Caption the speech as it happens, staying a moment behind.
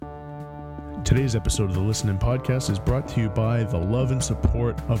Today's episode of the Listen In Podcast is brought to you by the love and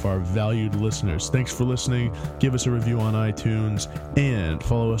support of our valued listeners. Thanks for listening. Give us a review on iTunes and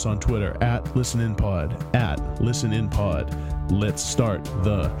follow us on Twitter at ListenInPod, at ListenInPod. Let's start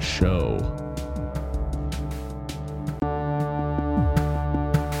the show.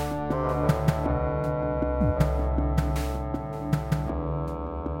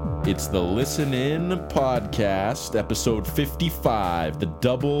 It's the Listen In Podcast, episode 55, the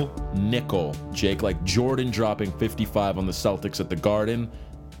double nickel. Jake, like Jordan dropping 55 on the Celtics at the Garden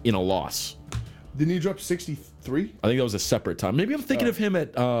in a loss. Didn't he drop 63? I think that was a separate time. Maybe I'm thinking of him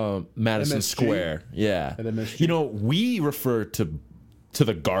at Madison MSG? Square. Yeah. At MSG? You know, we refer to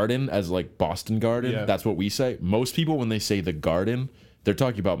the Garden as like Boston Garden. Yeah. That's what we say. Most people, when they say the Garden, they're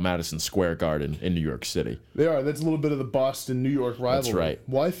talking about Madison Square Garden in New York City. They are. That's a little bit of the Boston-New York rivalry. That's right.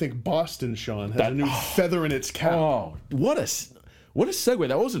 Well, I think Boston, Sean, has a new feather in its cap. Oh, what a segue.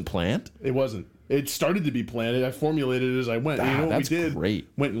 That wasn't planned. It wasn't. It started to be planned. I formulated it as I went. You know what that's we did? Great.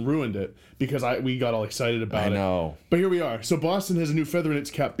 Went and ruined it because we got all excited about it. I know. But here we are. So Boston has a new feather in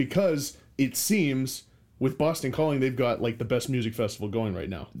its cap because it seems with Boston Calling, they've got like the best music festival going right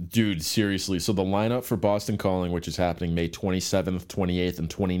now. Dude, seriously. So the lineup for Boston Calling, which is happening May 27th, 28th, and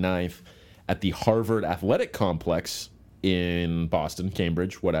 29th at the Harvard Athletic Complex in Boston,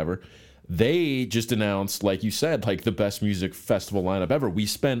 Cambridge, whatever. They just announced, like you said, like the best music festival lineup ever. We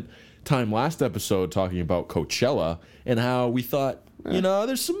spent time last episode talking about Coachella and how we thought, you know,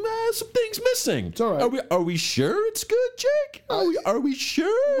 there's some things missing. It's all right. Are we sure it's good, Jake? Are we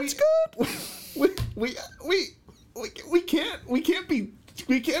sure it's good? We can't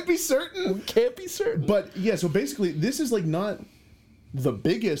be certain. We can't be certain. But yeah, so basically, this is like not the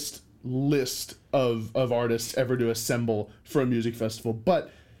biggest list of artists ever to assemble for a music festival,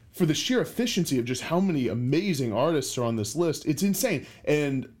 but for the sheer efficiency of just how many amazing artists are on this list, it's insane.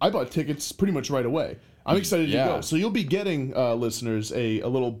 And I bought tickets pretty much right away. I'm excited to go. So you'll be getting, listeners, a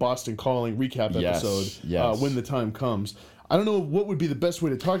little Boston Calling recap episode when the time comes. I don't know what would be the best way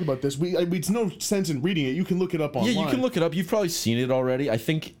to talk about this. It's no sense in reading it. You can look it up online. Yeah, you can look it up. You've probably seen it already. I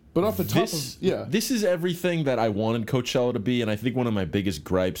think. But off the top this is everything that I wanted Coachella to be, and I think one of my biggest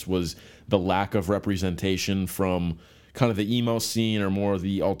gripes was the lack of representation from kind of the emo scene or more of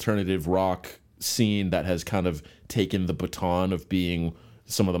the alternative rock scene that has kind of taken the baton of being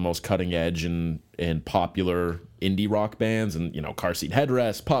some of the most cutting edge and popular indie rock bands, and you know, Car Seat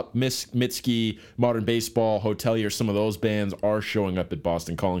Headrest, Pup, Mitski, Modern Baseball, Hotelier, some of those bands are showing up at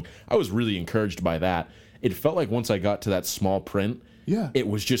Boston Calling. I was really encouraged by that. It felt like once I got to that small print, it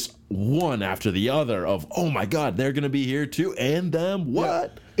was just one after the other of, oh my God, they're going to be here too, and them,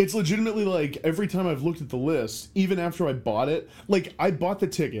 what? Yeah. It's legitimately like every time I've looked at the list, even after I bought it, like I bought the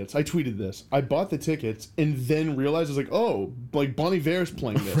tickets, I tweeted this, I bought the tickets and then realized I was like, oh, like Bon Iver's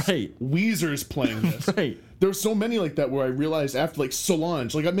playing this. Right. Weezer's playing this. Right. There's so many like that where I realized after, like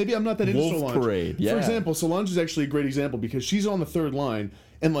Solange, like maybe I'm not that into Wolf Solange. Parade, yeah. For example, Solange is actually a great example because she's on the third line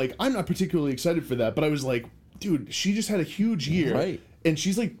and like I'm not particularly excited for that, but I was like, dude, she just had a huge year. Right. And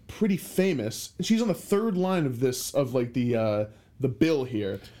she's like pretty famous. And she's on the third line of this, of like the bill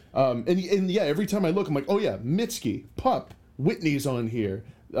here. And yeah, every time I look, I'm like, oh yeah, Mitski, Pup, Whitney's on here.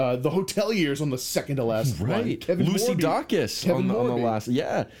 The Hotelier's on the second to last line. Kevin Lucy Morby. Dacus Kevin on the Morby. last.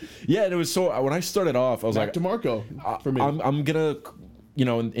 Yeah. And it was so, when I started off, I was Mac like, DeMarco for me. I'm gonna, you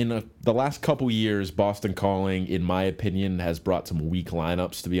know, in the last couple years, Boston Calling, in my opinion, has brought some weak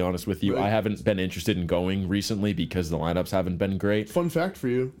lineups, to be honest with you. Right. I haven't been interested in going recently because the lineups haven't been great. Fun fact for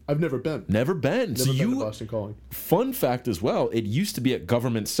you, I've never been. Never been. Never been to Boston Calling. Fun fact as well, it used to be at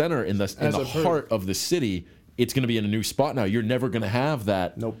Government Center in the heart of the city. It's going to be in a new spot now. You're never going to have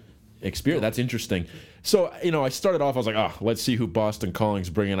that experience. That's interesting. So, you know, I started off, I was like, let's see who Boston Calling's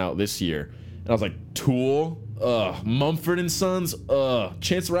bringing out this year. And I was like, Tool, Mumford & Sons,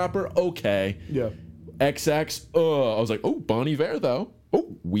 Chance the Rapper, okay. Yeah. XX, I was like, Bon Iver, though.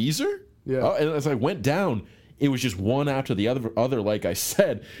 Weezer? Yeah. And as I went down, it was just one after the other. Like I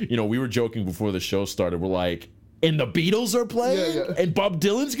said, you know, we were joking before the show started. We're like, and the Beatles are playing? Yeah. And Bob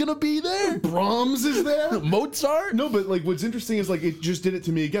Dylan's going to be there? Brahms is there? Mozart? No, but like what's interesting is like it just did it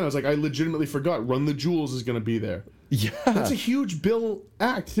to me again. I was like, I legitimately forgot Run the Jewels is going to be there. Yeah. That's a huge bill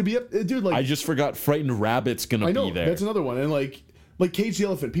act to be up. Dude, like. I just forgot Frightened Rabbit's going to be there. That's another one. And like Cage the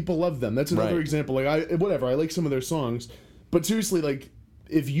Elephant, people love them. That's another example. Like, I like some of their songs. But seriously, like,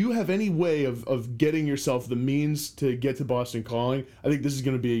 if you have any way of getting yourself the means to get to Boston Calling, I think this is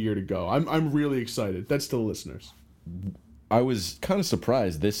going to be a year to go. I'm really excited. That's to the listeners. I was kind of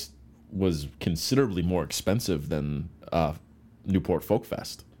surprised this was considerably more expensive than Newport Folk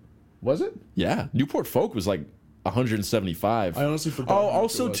Fest. Was it? Yeah. Newport Folk was like 175. I honestly forgot. Oh, how much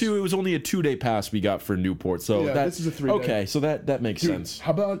also it was. too, it was only a 2-day pass we got for Newport. So Yeah, that, this is a 3-day. Okay, so that makes Dude, sense.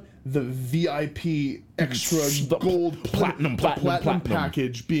 how about the VIP extra The gold platinum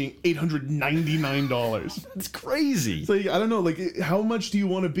package being $899? It's crazy. Like, I don't know, like, how much do you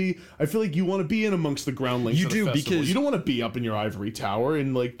want to be? I feel like you want to be in amongst the groundlings. You of the do, festival. because you don't want to be up in your ivory tower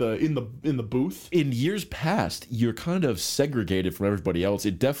in like in the booth. In years past, you're kind of segregated from everybody else.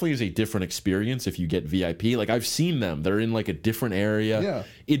 It definitely is a different experience if you get VIP. Like, I've seen them. They're in like a different area. Yeah.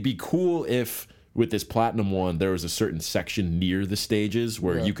 It'd be cool if with this platinum one there was a certain section near the stages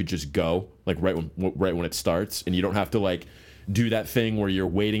where you could just go like right when it starts, and you don't have to like do that thing where you're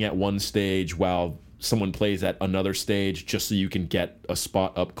waiting at one stage while someone plays at another stage just so you can get a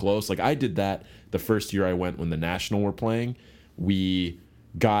spot up close. Like, I did that the first year I went when the National were playing. We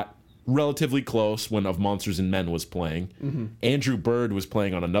got relatively close when Of Monsters and Men was playing. Andrew Bird was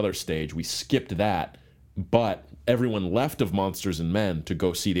playing on another stage. We skipped that, but everyone left Of Monsters and Men to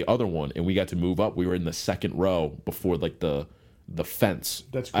go see the other one, and we got to move up. We were in the second row before like the fence.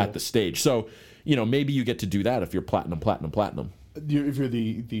 That's cool. At the stage. So, you know, maybe you get to do that if you're platinum. If you're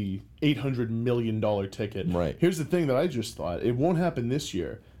the $800 million ticket. Right. Here's the thing that I just thought. It won't happen this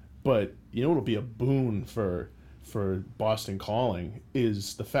year, but you know it'll be a boon for Boston Calling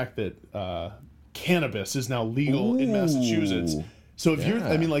is the fact that cannabis is now legal in Massachusetts. So if you're,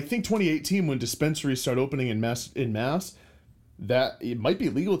 I mean, like, think 2018 when dispensaries start opening in mass, that it might be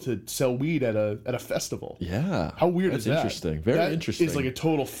legal to sell weed at a festival. Yeah. How weird is that? Interesting. Very that interesting. It's like a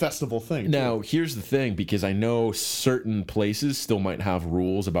total festival thing. Now, here's the thing, because I know certain places still might have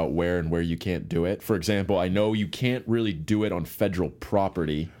rules about where and where you can't do it. For example, I know you can't really do it on federal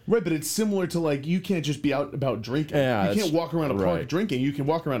property. Right, but it's similar to, like, you can't just be out about drinking. Yeah, you can't walk around a park right. drinking. You can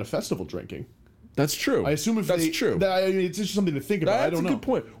walk around a festival drinking. That's true. I assume if that's they, true. I mean, it's just something to think about. I don't know. That's a good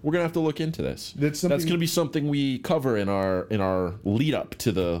point. We're gonna have to look into this. That's going to be something we cover in our lead up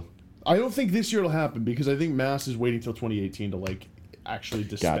to the. I don't think this year it'll happen because I think Mass is waiting till 2018 to like actually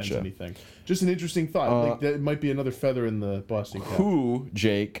dispense anything. Just an interesting thought. Like, that might be another feather in the Boston cap. Who,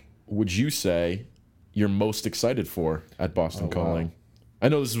 Jake, would you say you're most excited for at Boston Calling? Wow. I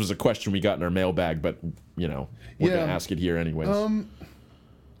know this was a question we got in our mailbag, but you know we're gonna ask it here anyways.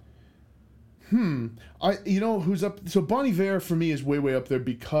 You know who's up? So Bon Iver for me is way up there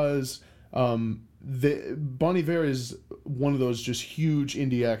because Bon Iver is one of those just huge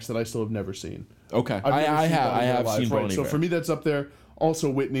indie acts that I still have never seen. Okay, I have seen Bon Iver. So for me, that's up there. Also,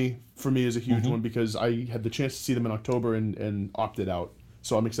 Whitney for me is a huge one because I had the chance to see them in October and opted out.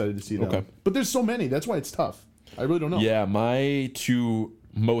 So I'm excited to see them. Okay. But there's so many. That's why it's tough. I really don't know. Yeah, my two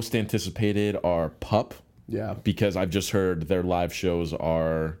most anticipated are Pup. Yeah. Because I've just heard their live shows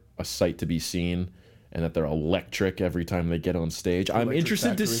are a sight to be seen and that they're electric every time they get on stage. I'm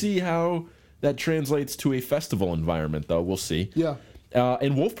interested to see how that translates to a festival environment, though. We'll see. Yeah.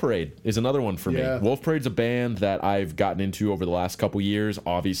 And Wolf Parade is another one for me. Wolf Parade's a band that I've gotten into over the last couple years.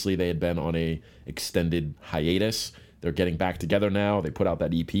 Obviously, they had been on a extended hiatus. They're getting back together now. They put out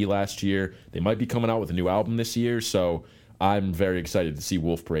that EP last year. They might be coming out with a new album this year, so I'm very excited to see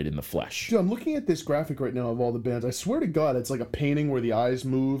Wolf Parade in the flesh. Dude, I'm looking at this graphic right now of all the bands. I swear to God, it's like a painting where the eyes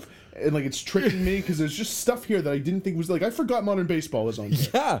move, and like it's tricking me because there's just stuff here that I didn't think was like. I forgot Modern Baseball was on there.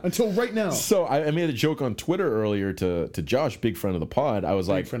 Yeah. Until right now. So I made a joke on Twitter earlier to Josh, big friend of the pod. I was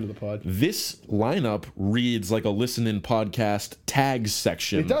like, friend of the pod. This lineup reads like a listen-in podcast tags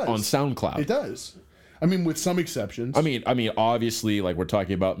section on SoundCloud. It does. I mean, with some exceptions. I mean, obviously, like we're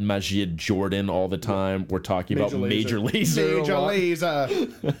talking about Majid Jordan all the time. We're talking about Major Lazer. Major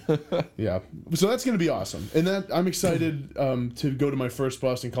Lazer. Yeah. So that's going to be awesome. And that I'm excited to go to my first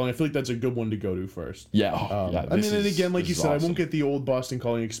Boston Calling. I feel like that's a good one to go to first. Yeah. I mean, and again, like you said, awesome. I won't get the old Boston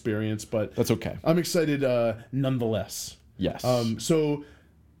Calling experience, but that's okay. I'm excited nonetheless. Yes. So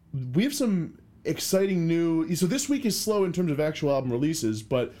we have some exciting new. So this week is slow in terms of actual album releases,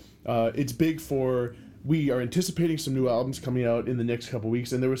 but it's big for. We are anticipating some new albums coming out in the next couple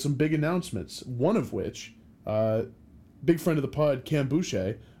weeks, and there were some big announcements. One of which, big friend of the pod, Cam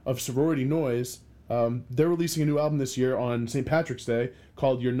Boucher of Sorority Noise, they're releasing a new album this year on St. Patrick's Day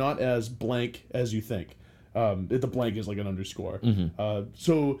called "You're Not As Blank As You Think." The blank is like an underscore.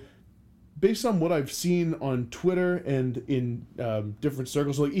 So, based on what I've seen on Twitter and in different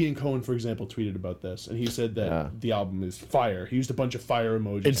circles, like Ian Cohen, for example, tweeted about this, and he said that the album is fire. He used a bunch of fire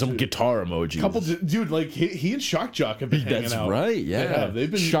emojis and some guitar emojis. Dude, like he and Shock Jock have been hanging out. That's right. Yeah,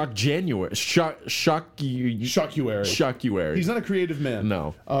 they've been Shockuary. He's not a creative man.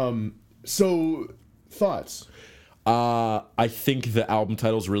 No. So thoughts? I think the album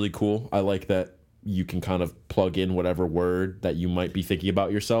title's really cool. I like that you can kind of plug in whatever word that you might be thinking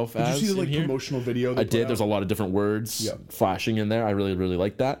about yourself as. Did you see the in here. promotional video? I did. There's a lot of different words flashing in there. I really, really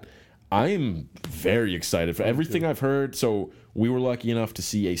like that. I'm very excited for everything I've heard. So we were lucky enough to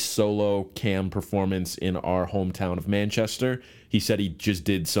see a solo Cam performance in our hometown of Manchester. He said he just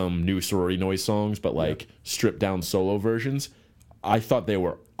did some new Sorority Noise songs, but like stripped down solo versions. I thought they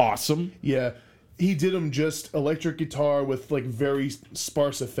were awesome. Yeah. He did them just electric guitar with like very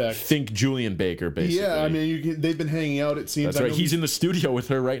sparse effects. Think Julien Baker, basically. Yeah, I mean, they've been hanging out, it seems. That's right. He's in the studio with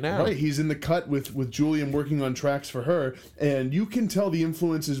her right now. Right, he's in the cut with Julien working on tracks for her. And you can tell the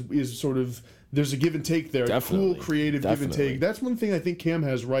influence is sort of, there's a give and take there. Definitely. A cool, creative give and take. That's one thing I think Cam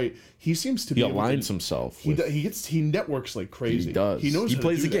has right. He seems to be aligns himself. He networks like crazy. He does. He knows He how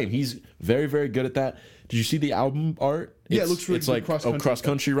plays to the do game. that. He's very, very good at that. Did you see the album art? Yeah, it looks really It's good. like cross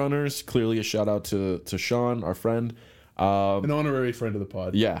country runners. Clearly a shout out to Sean, our friend. An honorary friend of the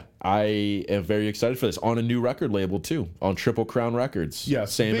pod. Yeah, I am very excited for this. On a new record label too, on Triple Crown Records. Yeah,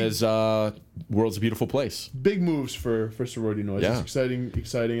 same as World's a Beautiful Place. Big moves for Sorority Noise. Yeah. It's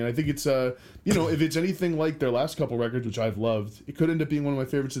exciting, and I think it's if it's anything like their last couple records, which I've loved, it could end up being one of my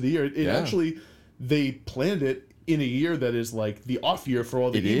favorites of the year. It actually, they planned it in a year that is like the off year for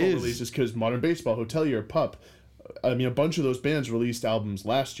all the emo releases, because Modern Baseball, Hotelier, Pup. I mean, a bunch of those bands released albums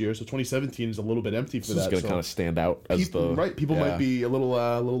last year, so 2017 is a little bit empty for that. It's going to kind of stand out as people might be a little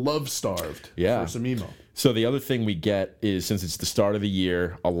love starved for some emo. So the other thing we get is, since it's the start of the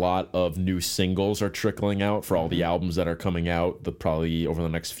year, a lot of new singles are trickling out for all the albums that are coming out probably over the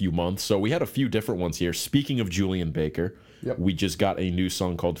next few months. So we had a few different ones here. Speaking of Julien Baker, we just got a new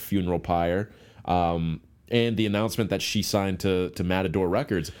song called Funeral Pyre. And the announcement that she signed to Matador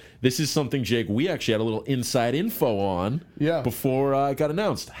Records. This is something, Jake, we actually had a little inside info on before it got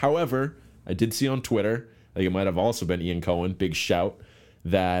announced. However, I did see on Twitter, I think it might have also been Ian Cohen, big shout,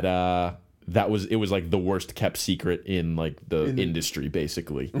 that it was like the worst kept secret in like the industry,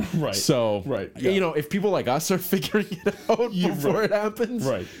 basically. Right. So, if people like us are figuring it out before it happens,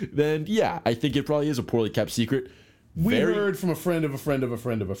 then I think it probably is a poorly kept secret. We heard from a friend of a friend of a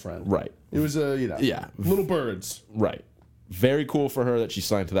friend of a friend. Right. It was little birds. Right. Very cool for her that she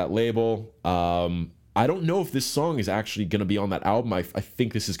signed to that label. I don't know if this song is actually going to be on that album. I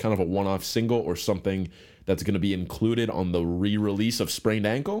think this is kind of a one-off single or something that's going to be included on the re-release of Sprained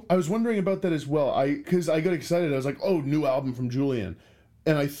Ankle. I was wondering about that as well. Because I got excited. I was like, oh, new album from Julien.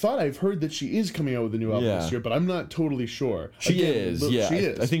 And I thought I've heard that she is coming out with a new album this year, but I'm not totally sure. She is.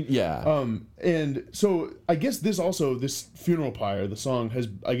 I think, and so I guess this Funeral Pyre, the song,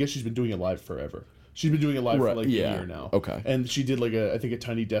 I guess she's been doing it live forever. She's been doing it live for like a year now. Okay. And she did like I think a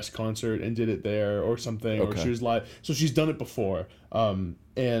Tiny Desk concert and did it there or something, or she was live. So she's done it before.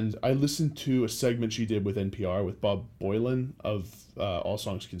 And I listened to a segment she did with NPR with Bob Boylan of All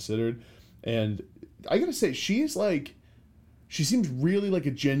Songs Considered. And I gotta say, she seems really like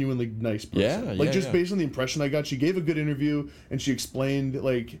a genuinely nice person. Based on the impression I got, she gave a good interview and she explained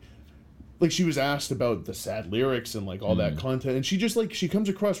like she was asked about the sad lyrics and like all that content, and she just she comes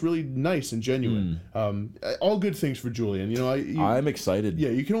across really nice and genuine. All good things for Julien. I'm excited. Yeah,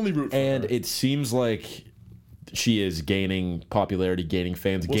 you can only root for her. And it seems like she is gaining popularity, gaining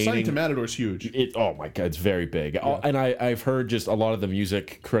fans. Signing to Matador is huge. Oh my God, it's very big. Yeah. And I've heard just a lot of the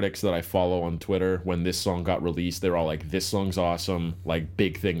music critics that I follow on Twitter, when this song got released, they're all like, this song's awesome, like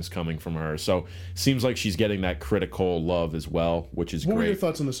big things coming from her. So seems like she's getting that critical love as well, which is great. What were your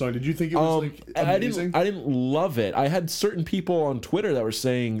thoughts on the song? Did you think it was amazing? I didn't love it. I had certain people on Twitter that were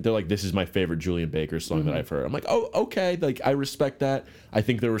saying, they're like, this is my favorite Julien Baker song that I've heard. I'm like, oh, okay. Like, I respect that. I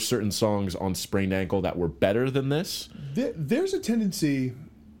think there were certain songs on Sprained Ankle that were better than this. There's a tendency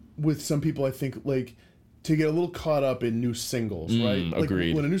with some people, I think, to get a little caught up in new singles, right?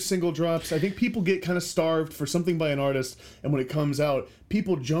 Agreed. When a new single drops, I think people get kind of starved for something by an artist, and when it comes out,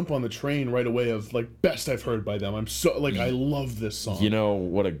 people jump on the train right away of best I've heard by them. I'm so I love this song. You know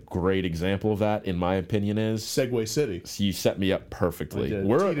what a great example of that, in my opinion, is Segway City. So you set me up perfectly.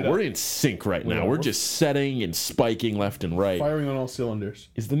 We're in sync right now. We're just setting and spiking left and right. Firing on all cylinders.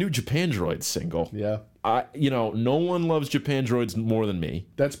 Is the new Japandroids single. Yeah. No one loves Japandroids more than me.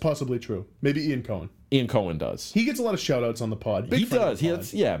 That's possibly true. Maybe Ian Cohen. Ian Cohen does. He gets a lot of shout-outs on the pod. He does.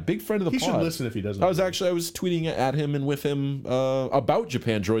 Big friend of the pod. He should listen if he doesn't. I was tweeting at him and with him about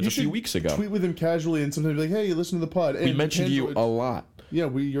Japandroids a few weeks ago. Tweet with him casually and sometimes be like, hey, listen to the pod. And we mentioned you a lot. Yeah,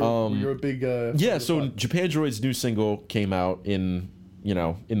 you're a big so Japandroids' new single came out in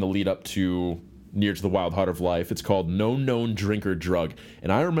the lead up to Near to the Wild Heart of Life. It's called No Known Drink or Drug.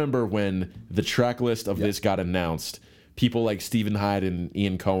 And I remember when the track list of this got announced, people like Stephen Hyde and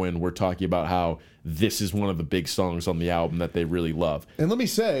Ian Cohen were talking about how this is one of the big songs on the album that they really love. And let me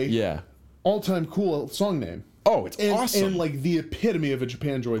say, all-time cool song name. Oh, it's awesome. And like the epitome of a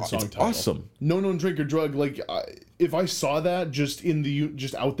Japandroids song title. Awesome. No Known Drink or Drug. Like, if I saw that just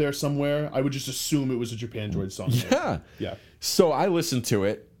out there somewhere, I would just assume it was a Japandroids song. Yeah. Yeah. So I listened to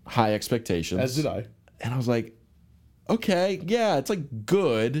it, high expectations. As did I. And I was like, okay, yeah, it's like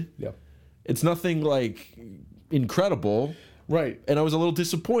good. Yeah. It's nothing like incredible. Right. And I was a little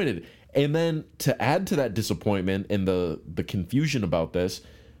disappointed. And then to add to that disappointment and the confusion about this,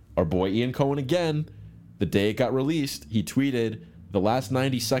 our boy Ian Cohen again, the day it got released, he tweeted, "The last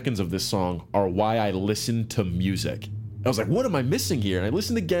 90 seconds of this song are why I listen to music." I was like, what am I missing here? And I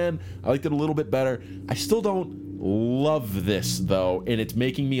listened again. I liked it a little bit better. I still don't love this, though, and it's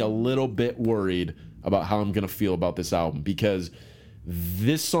making me a little bit worried about how I'm going to feel about this album, because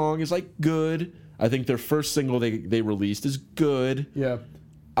this song is, like, good. I think their first single they released is good. Yeah.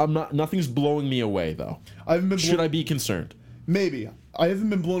 Nothing's blowing me away, though. Should I be concerned? Maybe. I haven't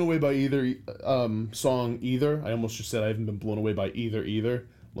been blown away by either song either. I almost just said I haven't been blown away by either. A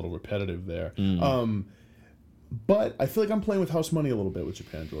little repetitive there. But I feel like I'm playing with house money a little bit with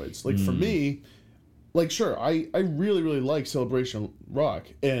Japandroids. Like, for me, like, sure, I really, really like Celebration Rock,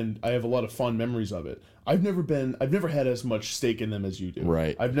 and I have a lot of fond memories of it. I've never had as much stake in them as you do.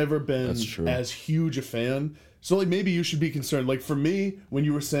 Right. I've never been as huge a fan. So, like, maybe you should be concerned. Like, for me, when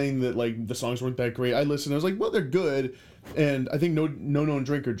you were saying that, like, the songs weren't that great, I listened, I was like, well, they're good. And I think No Known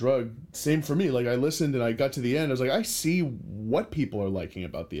Drink or Drug, same for me. Like, I listened and I got to the end, I was like, I see what people are liking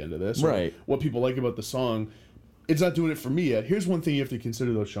about the end of this. Right. What people like about the song. It's not doing it for me yet. Here's one thing you have to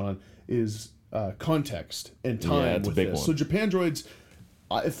consider, though, Sean, is context and time it's with a big this. one. So Japandroids,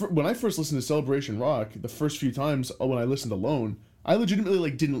 when I first listened to Celebration Rock, the first few times when I listened alone, I legitimately,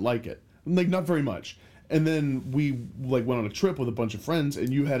 like, didn't like it. Like, not very much. And then we, like, went on a trip with a bunch of friends,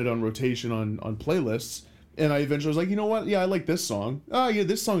 and you had it on rotation on playlists. And I eventually was like, you know what? Yeah, I like this song. Oh, yeah,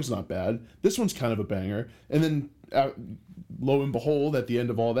 this song's not bad. This one's kind of a banger. And then, lo and behold, at the end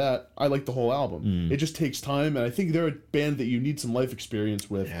of all that, I like the whole album. It just takes time, and I think they're a band that you need some life experience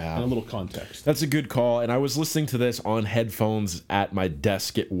with and a little context. That's a good call. And I was listening to this on headphones at my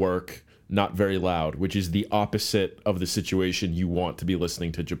desk at work, not very loud, which is the opposite of the situation you want to be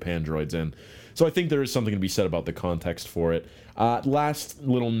listening to Japandroids in. So I think there is something to be said about the context for it. Last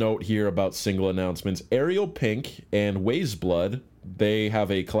little note here about single announcements. Ariel Pink and Weyes Blood, they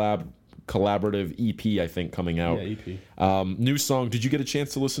have a collaborative EP, I think, coming out. Yeah, EP. New song. Did you get a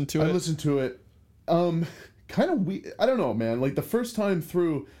chance to listen to it? I listened to it. Kind of weird. I don't know, man. Like, the first time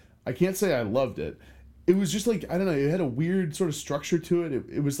through, I can't say I loved it. It was just like, I don't know, it had a weird sort of structure to it.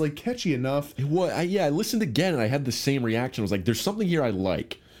 It was, like, catchy enough. It was. I listened again, and I had the same reaction. I was like, there's something here I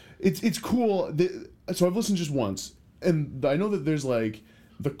like. It's cool. So I've listened just once, and I know that there's, like,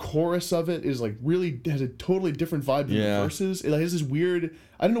 the chorus of it is, like, really has a totally different vibe than the verses. It has this weird,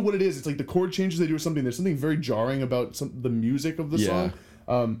 I don't know what it is. It's like the chord changes they do or something. There's something very jarring about the music of the song.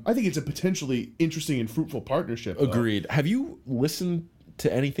 I think it's a potentially interesting and fruitful partnership. Agreed. Have you listened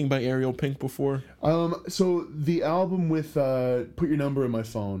to anything by Ariel Pink before? So the album with Put Your Number in My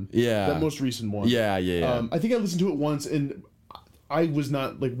Phone. Yeah. That most recent one. Yeah. I think I listened to it once, and I was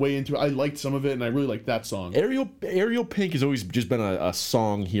not, like, way into it. I liked some of it, and I really liked that song. Ariel Pink has always just been a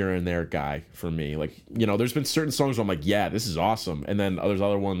song here and there guy for me. Like, you know, there's been certain songs where I'm like, yeah, this is awesome. And then there's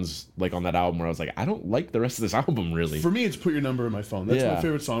other ones, like, on that album where I was like, I don't like the rest of this album, really. For me, it's Put Your Number in My Phone. That's my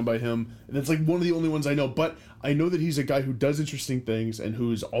favorite song by him. And it's, like, one of the only ones I know. But I know that he's a guy who does interesting things and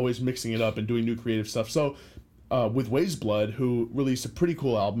who's always mixing it up and doing new creative stuff. So with Weyes Blood, who released a pretty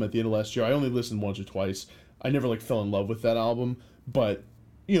cool album at the end of last year, I only listened once or twice. I never, like, fell in love with that album. But,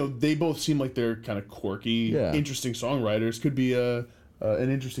 you know, they both seem like they're kind of quirky, interesting songwriters. Could be an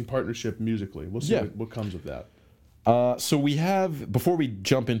interesting partnership musically. We'll see what comes of that. So we have, before we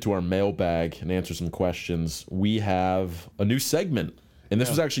jump into our mailbag and answer some questions, we have a new segment. And this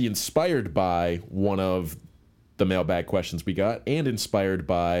was actually inspired by one of the mailbag questions we got and inspired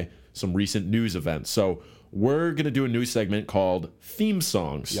by some recent news events. So we're going to do a new segment called Theme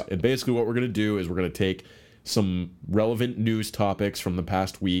Songs. Yep. And basically what we're going to do is we're going to take some relevant news topics from the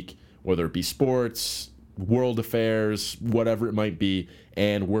past week, whether it be sports, world affairs, whatever it might be,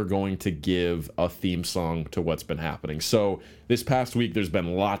 and we're going to give a theme song to what's been happening. So this past week, there's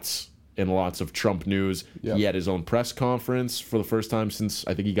been lots and lots of Trump news. Yep. He had his own press conference for the first time since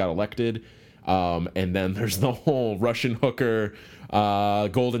I think he got elected. And then there's the whole Russian hooker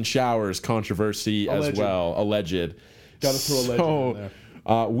golden showers controversy as well. Alleged. Gotta throw alleged in there.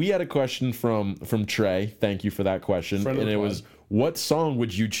 We had a question from Trey. Thank you for that question. And it was, what song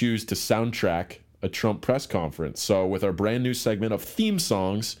would you choose to soundtrack a Trump press conference? So with our brand new segment of theme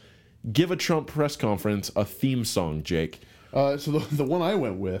songs, give a Trump press conference a theme song, Jake. So the one I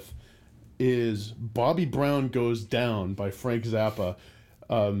went with is Bobby Brown Goes Down by Frank Zappa.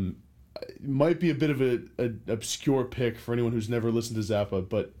 It might be a bit of an obscure pick for anyone who's never listened to Zappa,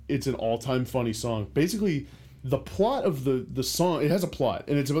 but it's an all-time funny song. Basically, the plot of the song, it has a plot,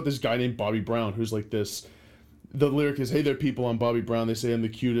 and it's about this guy named Bobby Brown who's like this. The lyric is, "Hey there, people, I'm Bobby Brown. They say I'm the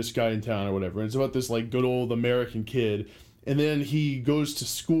cutest guy in town," or whatever. And it's about this like good old American kid. And then he goes to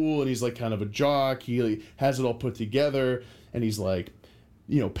school, and he's like kind of a jock. He like, has it all put together, and he's like,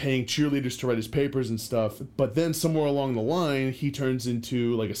 paying cheerleaders to write his papers and stuff. But then somewhere along the line, he turns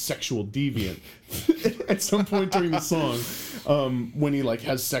into like a sexual deviant at some point during the song, when he like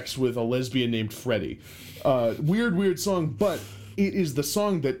has sex with a lesbian named Freddie. Weird song, but it is the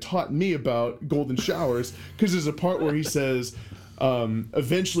song that taught me about golden showers, because there's a part where he says,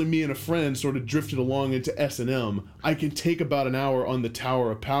 eventually me and a friend sort of drifted along into S&M. I can take about an hour on the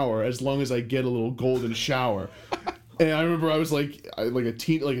Tower of Power as long as I get a little golden shower. And I remember I was like a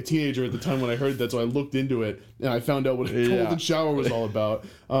teenager at the time when I heard that, so I looked into it and I found out what a golden shower was all about.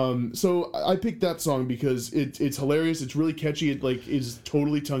 So I picked that song because it's hilarious. It's really catchy. It like is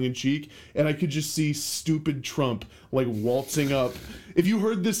totally tongue in cheek, and I could just see stupid Trump like waltzing up. If you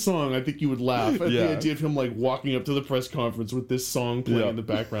heard this song, I think you would laugh at the idea of him like walking up to the press conference with this song playing in the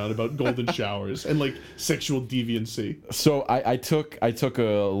background about golden showers and like sexual deviancy. So I took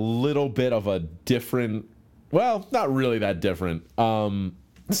a little bit of a different. Well, not really that different. So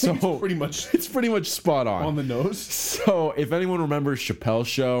it's pretty much spot on the nose. So if anyone remembers Chappelle's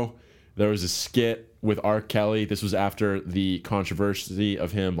Show, there was a skit with R. Kelly. This was after the controversy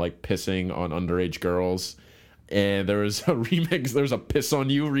of him like pissing on underage girls, and there was a remix. There's a "Piss on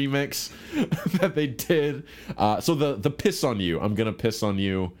You" remix that they did. So the "Piss on You," I'm gonna piss on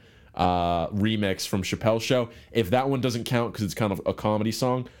you remix from Chappelle's Show. If that one doesn't count because it's kind of a comedy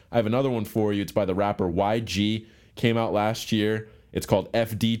song, I have another one for you. It's by the rapper YG. Came out last year. It's called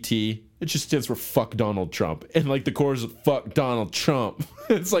FDT. It just stands for fuck Donald Trump. And like the chorus is fuck Donald Trump.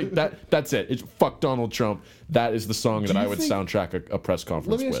 It's like that's it. It's fuck Donald Trump. That is the song that I would soundtrack a press conference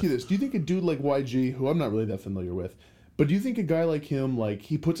with. Let me ask you this. Do you think a dude like YG, who I'm not really that familiar with, but do you think a guy like him, like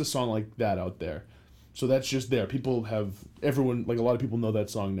he puts a song like that out there, so that's just there. Everyone, like a lot of people know that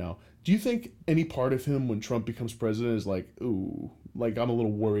song now. Do you think any part of him when Trump becomes president is like, ooh, like I'm a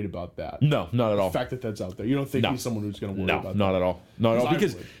little worried about that? No, not at all. The fact that that's out there. You don't think he's someone who's going to worry about that? No, not at all. Not at all.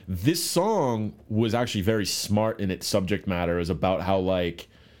 Because this song was actually very smart in its subject matter. It was about how like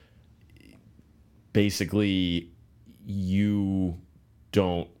basically you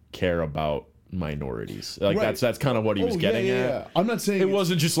don't care about minorities. Like that's kind of what he was getting at. Yeah. I'm not saying it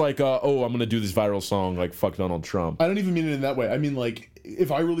wasn't just like I'm gonna do this viral song like fuck Donald Trump. I don't even mean it in that way. I mean like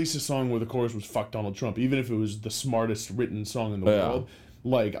if I released a song where the chorus was fuck Donald Trump, even if it was the smartest written song in the world,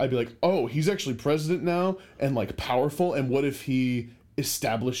 like I'd be like, oh, he's actually president now and like powerful, and what if he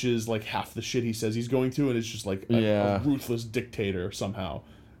establishes like half the shit he says he's going to, and it's just like a ruthless dictator somehow.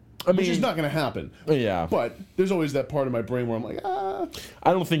 Which is not going to happen. Yeah. But there's always that part of my brain where I'm like,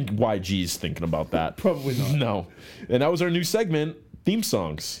 I don't think YG's thinking about that. Probably not. No. And that was our new segment, theme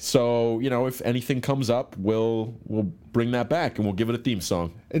songs. So, if anything comes up, we'll bring that back and we'll give it a theme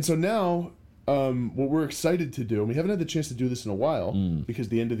song. And so now, what we're excited to do, and we haven't had the chance to do this in a while because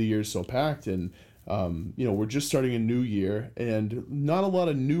the end of the year is so packed, and we're just starting a new year and not a lot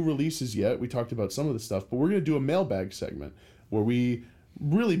of new releases yet. We talked about some of the stuff, but we're going to do a mailbag segment where we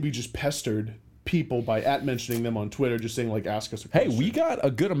just pestered people by @mentioning them on Twitter, just saying like ask us a question. Hey, we got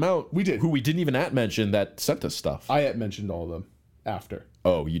a good amount. We did. Who we didn't even @mention that sent us stuff. I @mentioned all of them after.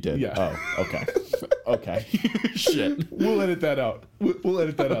 Oh, you did? Yeah. Oh, okay. Okay. Shit. We'll edit that out. We'll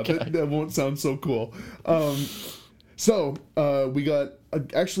edit that out. That won't sound so cool. So we got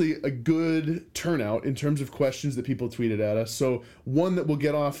actually a good turnout in terms of questions that people tweeted at us. So one that we'll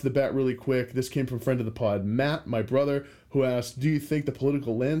get off the bat really quick. This came from friend of the pod, Matt, my brother, who asked, do you think the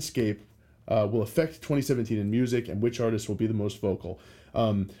political landscape will affect 2017 in music, and which artists will be the most vocal?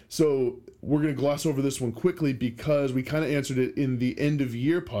 So we're going to gloss over this one quickly because we kind of answered it in the end of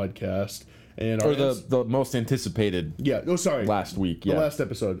year podcast. And the most anticipated last week. The last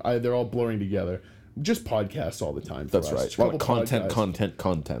episode. They're all blurring together. Just podcasts all the time for That's us. right. A lot of content.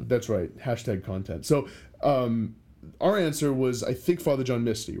 That's right. #content. So our answer was, I think, Father John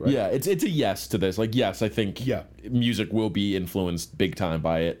Misty, right? Yeah, it's a yes to this. Like, yes, I think music will be influenced big time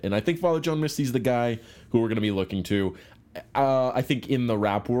by it. And I think Father John Misty's the guy who we're going to be looking to. I think in the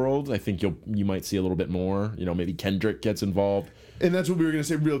rap world, I think you might see a little bit more. Maybe Kendrick gets involved. And that's what we were going to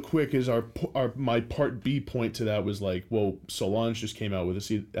say real quick is my part B point to that was like, well, Solange just came out with A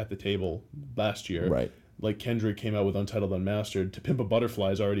Seat at the Table last year. Right. like Kendrick came out with Untitled Unmastered, To Pimp a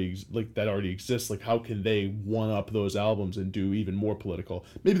Butterfly is already that already exists. Like, how can they one up those albums and do even more political?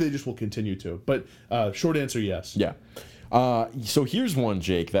 Maybe they just will continue to. But short answer, yes. Yeah. So here's one,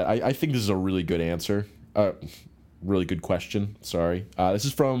 Jake, that I think this is a really good answer. Really good question. Sorry. This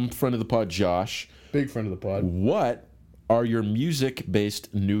is from friend of the pod, Josh. Big friend of the pod. What are your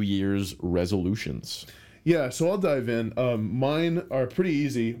music-based New Year's resolutions? Yeah, so I'll dive in. Mine are pretty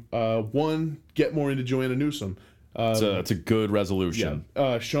easy. One, get more into Joanna Newsom. That's a good resolution.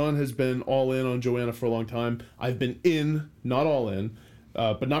 Yeah. Sean has been all in on Joanna for a long time. I've been not all in,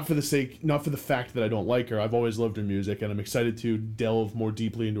 but not for the fact that I don't like her. I've always loved her music, and I'm excited to delve more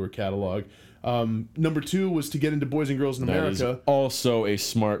deeply into her catalog. Number 2 was to get into Boys and Girls in America. That is also a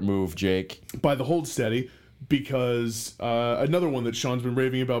smart move, Jake. By the Hold Steady. Because another one that Sean's been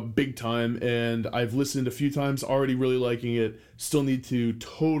raving about big time, and I've listened a few times, already really liking it. Still need to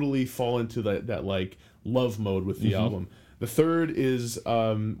totally fall into that like love mode with the album. The third is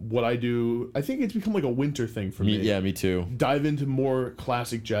what I do. I think it's become like a winter thing for me. Yeah, me too. Dive into more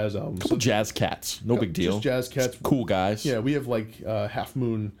classic jazz albums. Couple jazz cats, no big deal. Just jazz cats, cool guys. Yeah, we have like Half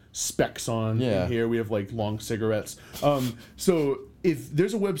Moon Specs on in here. We have like Long Cigarettes. So if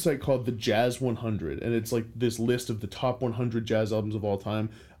there's a website called the Jazz 100, and it's like this list of the top 100 jazz albums of all time.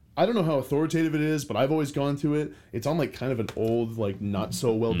 I don't know how authoritative it is, but I've always gone to it. It's on like kind of an old, like not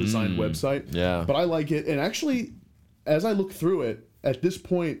so well designed website. Yeah. But I like it, and actually, as I look through it, at this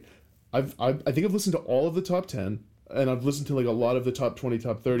point, I think I've listened to all of the top 10, and I've listened to like a lot of the top 20,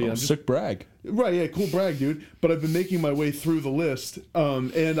 top 30. Oh, sick brag. Right, yeah, cool brag, dude. But I've been making my way through the list,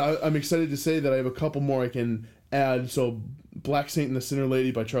 and I'm excited to say that I have a couple more I can add. So, Black Saint and the Sinner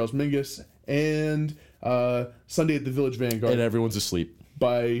Lady by Charles Mingus, and Sunday at the Village Vanguard. And everyone's asleep.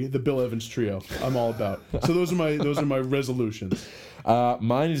 By the Bill Evans Trio. I'm all about. So those are my resolutions.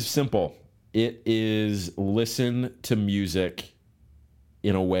 Mine is simple. It is listen to music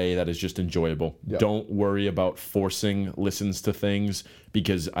in a way that is just enjoyable. Yep. Don't worry about forcing listens to things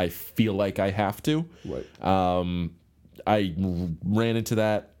because I feel like I have to. Right. I ran into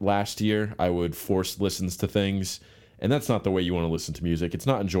that last year. I would force listens to things, and that's not the way you want to listen to music. It's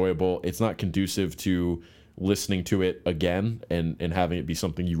not enjoyable. It's not conducive to listening to it again and having it be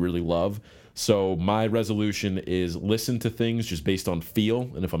something you really love. So my resolution is listen to things just based on feel,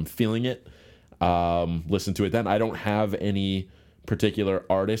 and if I'm feeling it, listen to it then. I don't have any particular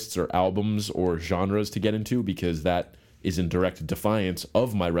artists or albums or genres to get into because that is in direct defiance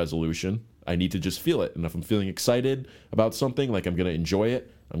of my resolution. I need to just feel it, and if I'm feeling excited about something, like I'm going to enjoy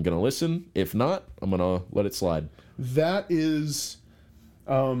it, I'm going to listen. If not, I'm going to let it slide. That is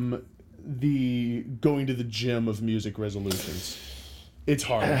the going to the gym of music resolutions. It's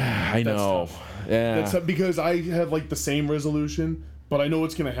hard. I know. Yeah. That's because I have like the same resolution, but I know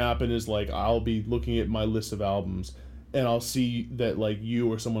what's going to happen is like I'll be looking at my list of albums and I'll see that like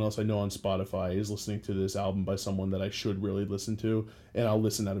you or someone else I know on Spotify is listening to this album by someone that I should really listen to, and I'll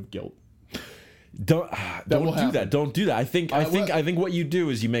listen out of guilt. Don't do that. Don't do that. I think what you do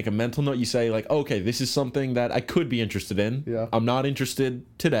is you make a mental note. You say like, okay, this is something that I could be interested in. Yeah. I'm not interested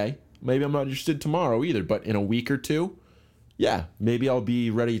today. Maybe I'm not interested tomorrow either. But in a week or two, yeah, maybe I'll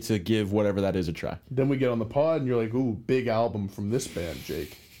be ready to give whatever that is a try. Then we get on the pod and you're like, ooh, big album from this band,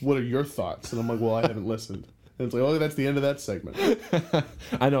 Jake. What are your thoughts? And I'm like, well, I haven't listened. And it's like, oh, that's the end of that segment.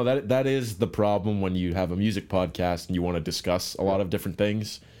 I know that is the problem when you have a music podcast and you want to discuss a lot of different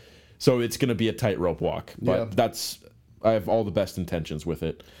things. So it's going to be a tightrope walk. But I have all the best intentions with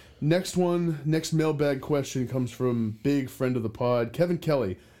it. Next mailbag question comes from big friend of the pod, Kevin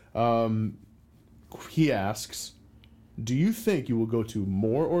Kelly. He asks, do you think you will go to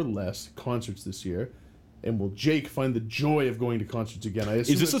more or less concerts this year? And will Jake find the joy of going to concerts again?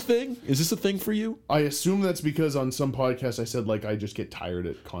 Is this a thing? Is this a thing for you? I assume that's because on some podcasts I said like I just get tired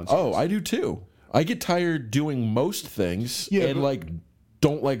at concerts. Oh, I do too. I get tired doing most things and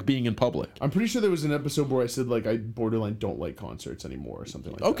don't like being in public. I'm pretty sure there was an episode where I said like I borderline don't like concerts anymore or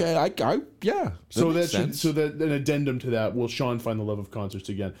something like that. Okay, yeah. So that an addendum to that, will Sean find the love of concerts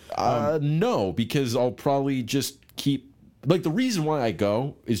again? No, because I'll probably just keep like the reason why I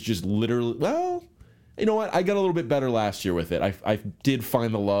go is just literally you know what? I got a little bit better last year with it. I did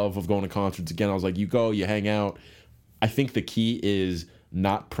find the love of going to concerts again. I was like, you go, you hang out. I think the key is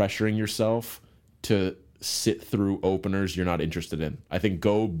not pressuring yourself to sit through openers you're not interested in. I think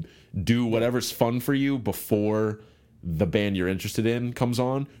go do whatever's fun for you before the band you're interested in comes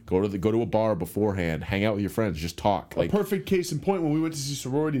on. Go to a bar beforehand, hang out with your friends, just talk. A perfect case in point, when we went to see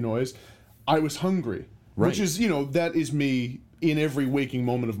Sorority Noise, I was hungry. Right. Which is, that is me in every waking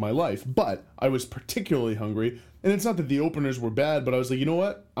moment of my life. But I was particularly hungry. And it's not that the openers were bad, but I was like, you know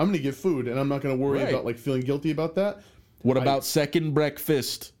what? I'm going to get food, and I'm not going to worry about like feeling guilty about that. What about second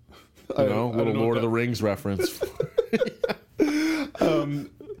breakfast? Little Lord of the Rings reference.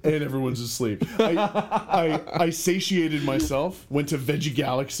 And everyone's asleep. I satiated myself, went to Veggie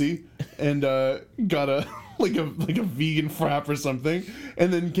Galaxy, and got a vegan frap or something,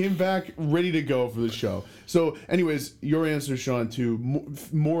 and then came back ready to go for the show. So, anyways, your answer, Sean, to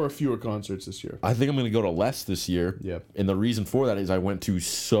more or fewer concerts this year? I think I'm going to go to less this year. Yep. And the reason for that is I went to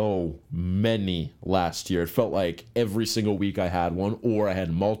so many last year. It felt like every single week I had one, or I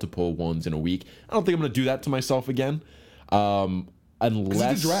had multiple ones in a week. I don't think I'm going to do that to myself again.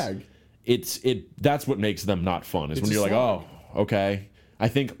 Unless it's a drag. That's what makes them not fun. Is It's when a you're like, slog. oh, okay. I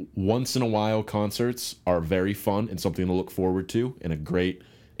think once in a while concerts are very fun and something to look forward to and a great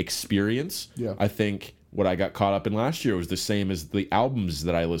experience. Yeah. I think what I got caught up in last year was the same as the albums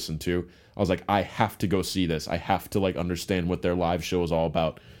that I listened to. I was like, I have to go see this. I have to like understand what their live show is all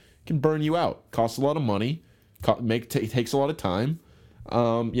about. It can burn you out. Costs a lot of money. Takes a lot of time.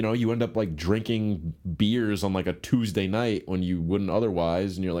 You end up like drinking beers on like a Tuesday night when you wouldn't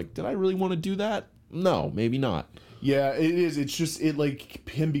otherwise, and you're like, did I really want to do that? No, maybe not. Yeah, it is. It's just, it like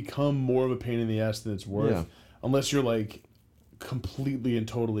can become more of a pain in the ass than it's worth, Yeah. unless you're like completely and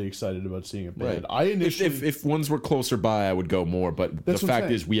totally excited about seeing a band. Right. I initially, If ones were closer by, I would go more. But the That's what I'm fact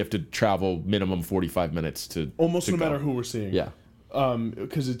saying. is, we have to travel minimum 45 minutes to almost to no go. matter who we're seeing. Yeah.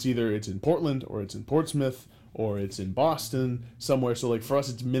 Because it's either it's in Portland or it's in Portsmouth or it's in Boston somewhere. So like for us,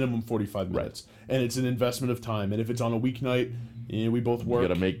 it's minimum 45 minutes, and it's an investment of time. And if it's on a weeknight, we both work. You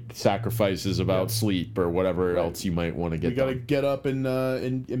got to make sacrifices about sleep or whatever else you might want to get. We got to done. get up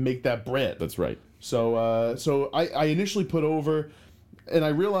and make that bread. That's right. So I initially put over, and I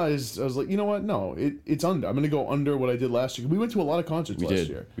realized I was like, you know what? No, it's under. I'm gonna go under what I did last year. We went to a lot of concerts last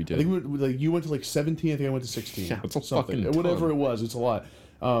year. We did. I think you went to like 17. I think I went to 16. Yeah, it's a something. fucking Whatever ton. it was. It's a lot.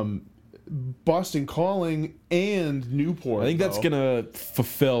 Boston Calling and Newport. I think that's though, gonna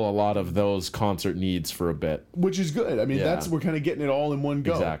fulfill a lot of those concert needs for a bit. which is good. I mean, Yeah. we're kind of getting it all in one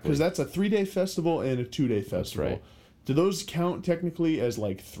go. Exactly. Because that's a 3-day festival and a 2-day festival. right. Do those count technically as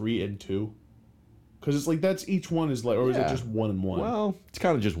like 3 and 2? Because it's like that's each one is like, or is it Yeah. just 1 and 1? Well, it's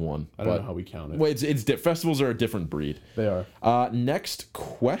kind of just one. I don't know how we count it. Well, festivals are a different breed. They are. Next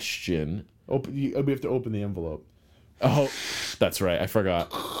question. We have to open the envelope. Oh, that's right. I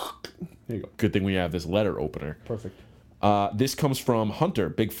forgot. Here you go. Good thing we have this letter opener. Perfect. This comes from Hunter,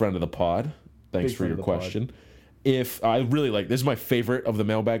 big friend of the pod. Thanks Big for friend your of the pod. question. If I really like this is my favorite of the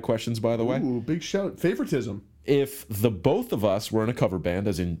mailbag questions, by the way. Ooh, big shout. Favoritism. If the both of us were in a cover band,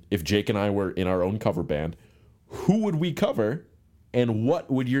 as in if Jake and I were in our own cover band, who would we cover and what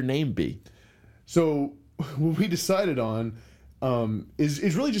would your name be? So what we decided on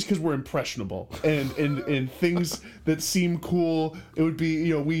is really just because we're impressionable and things that seem cool. It would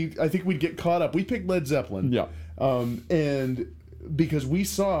be, I think we'd get caught up. We picked Led Zeppelin. Yeah. And because we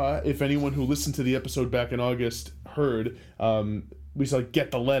saw, if anyone who listened to the episode back in August heard, we saw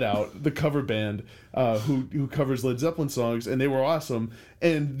Get the Lead Out, the cover band who covers Led Zeppelin songs, and they were awesome.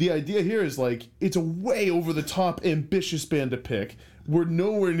 And the idea here is like, it's a way over the top ambitious band to pick. We're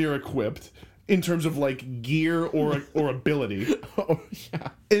nowhere near equipped in terms of like gear or ability. Oh, yeah.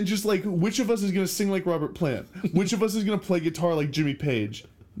 And just like, which of us is going to sing like Robert Plant? Which of us is going to play guitar like Jimmy Page?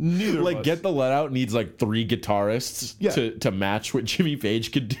 Neither of Like us. Get the Let Out needs like 3 guitarists Yeah. to match what Jimmy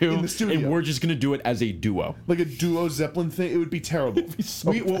Page could do. In the studio. And we're just gonna do it as a duo. Like a duo Zeppelin thing, it would be terrible.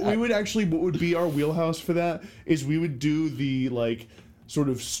 so What would be our wheelhouse for that is we would do the like sort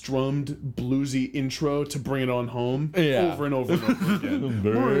of strummed bluesy intro to Bring It On Home Yeah. over and over and over again.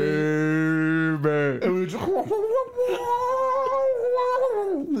 And we would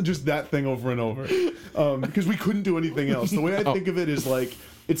just that thing over and over because we couldn't do anything else. The way I think of it is like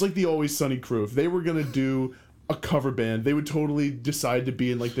it's like the Always Sunny crew. If they were gonna do a cover band, they would totally decide to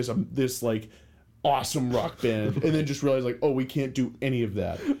be in like this like awesome rock band, and then just realize like, oh, we can't do any of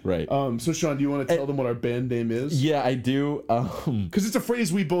that. Right. So Sean, do you want to tell them what our band name is? Yeah, I do. Because it's a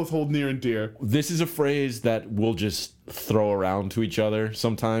phrase we both hold near and dear. This is a phrase that we'll just throw around to each other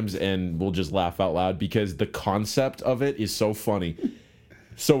sometimes, and we'll just laugh out loud because the concept of it is so funny.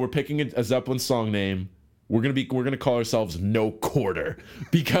 So we're picking a Zeppelin song name. We're gonna call ourselves No Quarter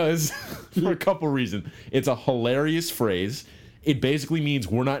because for a couple reasons. It's a hilarious phrase. It basically means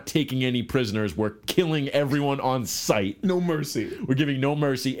we're not taking any prisoners. We're killing everyone on sight. No mercy. We're giving no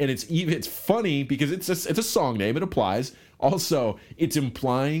mercy, and it's funny because it's a song name. It applies. Also, it's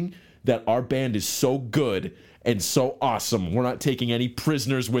implying that our band is so good and so awesome. We're not taking any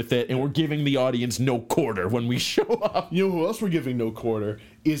prisoners with it, and we're giving the audience no quarter when we show up. You know who else we're giving no quarter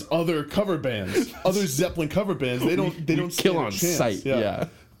is other cover bands, other Zeppelin cover bands. They don't kill on chance. sight. Yeah.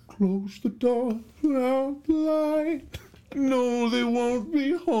 Close the door, put out the light. No, they won't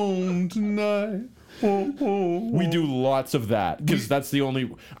be home tonight. We do lots of that because that's the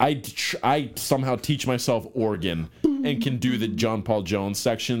only I somehow teach myself organ and can do the John Paul Jones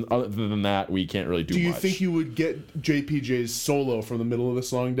section. Other than that, we can't really do much. Do you think you would get JPJ's solo from the middle of the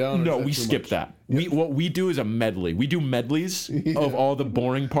song down? No, we skip that. What we do is a medley. We do medleys of all the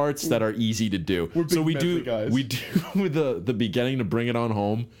boring parts that are easy to do. So we do with the beginning to Bring It On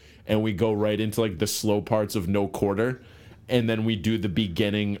Home, and we go right into like the slow parts of No Quarter. And then we do the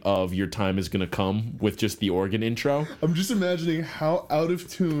beginning of Your Time Is Gonna Come with just the organ intro. I'm just imagining how out of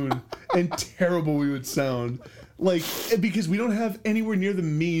tune and terrible we would sound. Like, because we don't have anywhere near the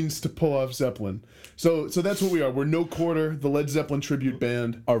means to pull off Zeppelin. So that's what we are. We're No Quarter, the Led Zeppelin tribute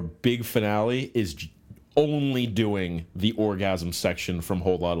band. Our big finale is only doing the orgasm section from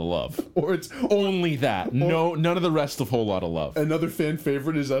Whole Lotta Love. Or it's only that. No, none of the rest of Whole Lotta Love. Another fan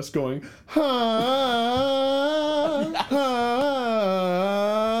favorite is us going,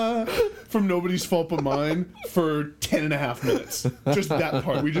 from Nobody's Fault But Mine for 10 and a half minutes. Just that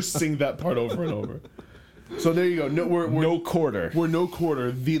part. We just sing that part over and over. So there you go. No, we're No Quarter. We're No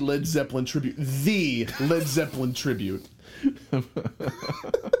Quarter, the Led Zeppelin tribute. The Led Zeppelin tribute. All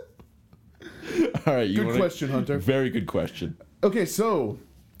right. Good question, Hunter. Very good question. Okay, so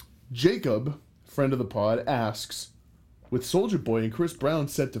Jacob, friend of the pod, asks, with Soulja Boy and Chris Brown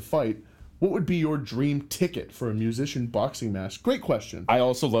set to fight, what would be your dream ticket for a musician boxing match? Great question. I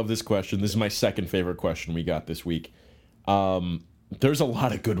also love this question. This is my second favorite question we got this week. There's a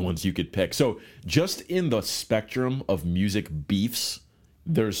lot of good ones you could pick. So just in the spectrum of music beefs,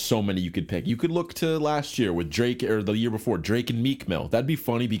 there's so many you could pick. You could look to last year with Drake, or the year before, Drake and Meek Mill. That'd be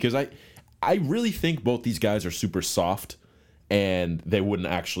funny because I really think both these guys are super soft and they wouldn't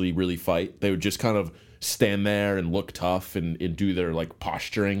actually really fight. They would just kind of stand there and look tough and do their like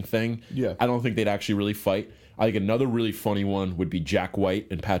posturing thing. Yeah. I don't think they'd actually really fight. I think another really funny one would be Jack White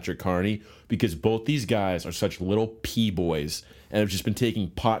and Patrick Carney, because both these guys are such little p-boys and have just been taking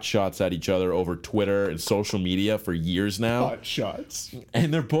pot shots at each other over Twitter and social media for years now. Pot shots.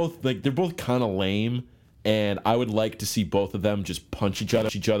 And they're both kind of lame. And I would like to see both of them just punch each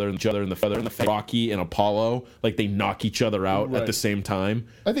other in the face. Rocky and Apollo, like they knock each other out at the same time.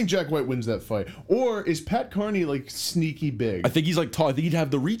 I think Jack White wins that fight. Or is Pat Carney like sneaky big? I think he's like tall. I think he'd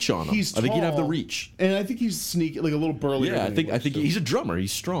have the reach on him. He's tall, I think he'd have the reach. And I think he's sneaky, like a little burlier. Yeah, I think he's a drummer.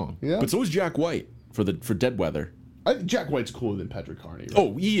 He's strong. Yeah. But so is Jack White for Dead Weather. I think Jack White's cooler than Patrick Carney. Right?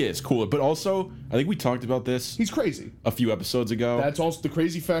 Oh, he is cooler. But also, I think we talked about this. He's crazy. A few episodes ago. That's also the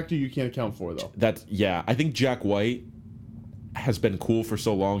crazy factor you can't account for, though. I think Jack White has been cool for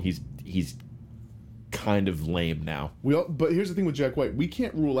so long. He's kind of lame now. But here's the thing with Jack White: we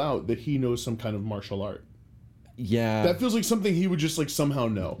can't rule out that he knows some kind of martial art. Yeah, that feels like something he would just like somehow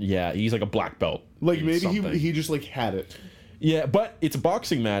know. Yeah, he's like a black belt. Like maybe he just like had it. Yeah, but it's a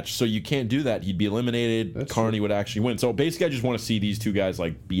boxing match, so you can't do that. He'd be eliminated. That's Carney would actually win. So basically, I just want to see these two guys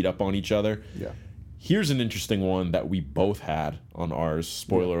like beat up on each other. Yeah. Here's an interesting one that we both had on ours.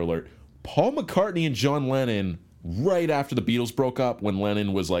 Spoiler alert: Paul McCartney and John Lennon, right after the Beatles broke up, when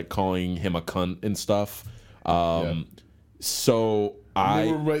Lennon was like calling him a cunt and stuff. So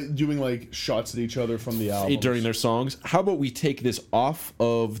they were doing like shots at each other from the album during their songs. How about we take this off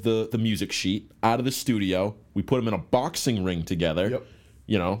of the music sheet, out of the studio? We put them in a boxing ring together. Yep.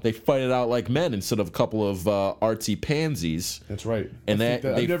 You know, they fight it out like men instead of a couple of artsy pansies. That's right. And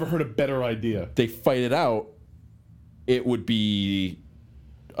I've never heard a better idea. They fight it out. It would be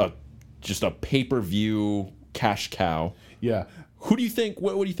just a pay-per-view cash cow. Yeah. Who do you think?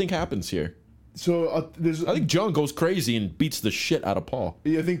 What do you think happens here? So I think John goes crazy and beats the shit out of Paul.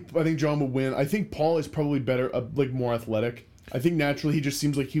 Yeah, I think John will win. I think Paul is probably better, like more athletic. I think naturally he just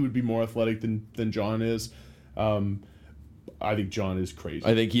seems like he would be more athletic than John is. I think John is crazy.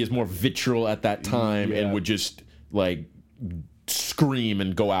 I think he has more vitriol at that time and would just like scream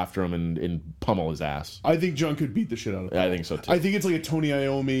and go after him and pummel his ass. I think John could beat the shit out of him. I think so too. I think it's like a Tony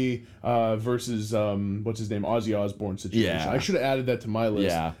Iommi versus what's his name, Ozzy Osbourne situation. Yeah. I should have added that to my list.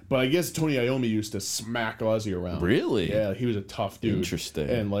 Yeah. But I guess Tony Iommi used to smack Ozzy around. Really? Yeah, he was a tough dude. Interesting.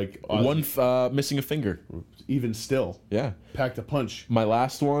 And like Ozzy, one missing a finger. Even still. Yeah. Packed a punch. My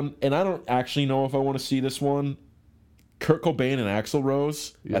last one, and I don't actually know if I want to see this one. Kurt Cobain and Axl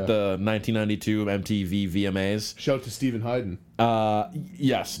Rose at the 1992 MTV VMAs. Shout out to Stephen Hyden.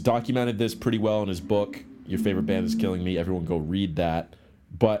 Yes, documented this pretty well in his book, Your Favorite Band Is Killing Me. Everyone go read that.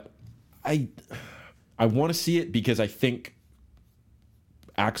 But I I want to see it because I think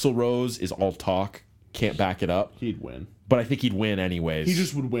Axl Rose is all talk, can't back it up. He'd win. But I think he'd win anyways. He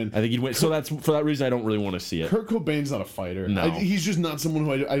just would win. I think he'd win. So that's for that reason I don't really want to see it. Kurt Cobain's not a fighter. No. He's just not someone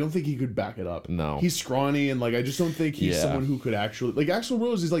who I don't think he could back it up. No. He's scrawny, and like I just don't think he's someone who could actually like. Axl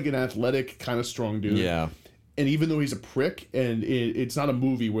Rose is like an athletic, kind of strong dude. Yeah. And even though he's a prick, and it's not a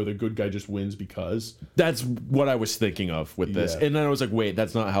movie where the good guy just wins because. That's what I was thinking of with this. Yeah. And then I was like, wait,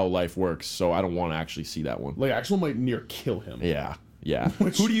 that's not how life works. So I don't want to actually see that one. Like Axl might near kill him. Yeah. Yeah.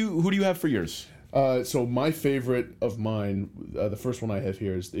 Who do you have for yours? So my favorite of mine, the first one I have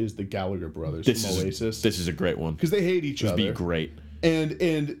here is the Gallagher brothers from Oasis. This is a great one. Because they hate each other. This would be great.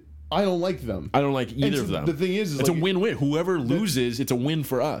 And I don't like them. I don't like either of them. The thing is it's like, a win-win. Whoever loses, it's a win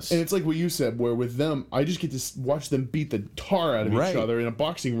for us. And it's like what you said, where with them, I just get to watch them beat the tar out of each other in a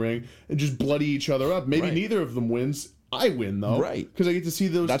boxing ring and just bloody each other up. Maybe neither of them wins. I win though, right? Because I get to see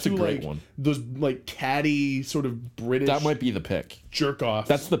those. That's two, a great like, one. Those like catty sort of British. That might be the pick. Jerk off.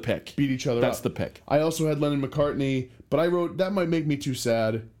 That's the pick. Beat each other up. That's the pick. I also had Lennon McCartney, but I wrote that might make me too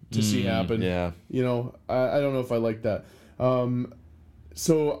sad to see happen. Yeah. You know, I don't know if I like that.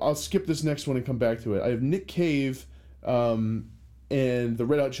 So I'll skip this next one and come back to it. I have Nick Cave and the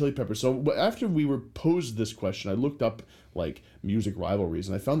Red Hot Chili Peppers. So after we were posed this question, I looked up like music rivalries,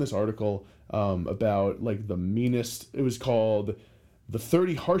 and I found this article about like the meanest. It was called "The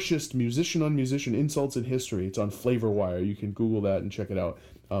 30 Harshest Musician on Musician Insults in History." It's on FlavorWire. You can Google that and check it out.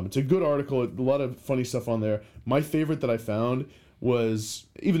 It's a good article. A lot of funny stuff on there. My favorite that I found was,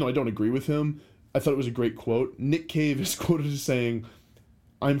 even though I don't agree with him, I thought it was a great quote. Nick Cave is quoted as saying,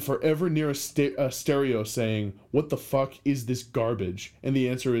 "I'm forever near a stereo saying, 'What the fuck is this garbage?' And the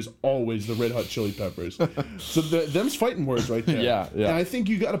answer is always the Red Hot Chili Peppers." So them's fighting words right there. Yeah. And I think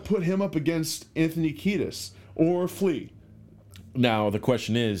you got to put him up against Anthony Kiedis or Flea. Now the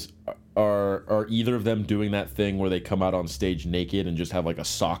question is, are either of them doing that thing where they come out on stage naked and just have like a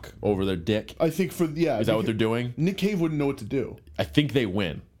sock over their dick? I think Is that what they're doing? Nick Cave wouldn't know what to do. I think they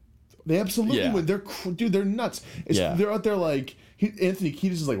win. They absolutely would. They're nuts. They're out there like Anthony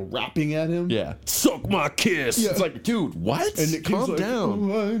Kiedis is like rapping at him. Yeah, suck my kiss. Yeah. It's like, dude, what? And Nick Calm Cave's down.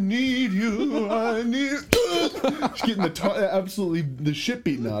 Like, I need you. I need. He's getting absolutely the shit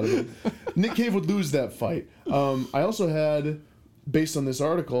beaten out of him. Nick Cave would lose that fight. I also had, based on this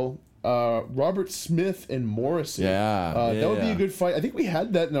article, Robert Smith and Morrissey. That would be a good fight. I think we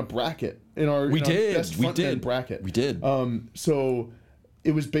had that in a bracket in our best frontman bracket. We did. So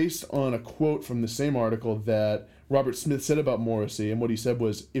it was based on a quote from the same article that Robert Smith said about Morrissey, and what he said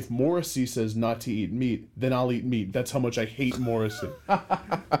was, "If Morrissey says not to eat meat, then I'll eat meat. That's how much I hate Morrissey."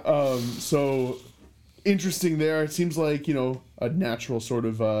 So interesting there. It seems like, a natural sort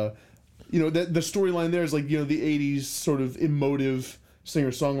of, that the storyline there is like, the 80s sort of emotive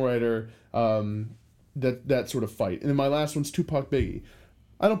singer-songwriter, that sort of fight. And then my last one's Tupac Biggie.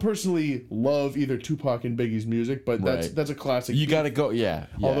 I don't personally love either Tupac and Biggie's music, but that's a classic. You got to go, yeah.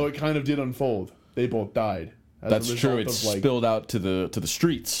 Although it kind of did unfold. They both died. That's true. It spilled out to the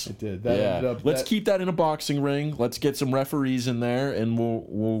streets. It did. Let's keep that in a boxing ring. Let's get some referees in there, and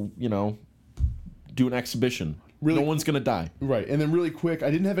we'll do an exhibition. Really, no one's gonna die. Right. And then really quick,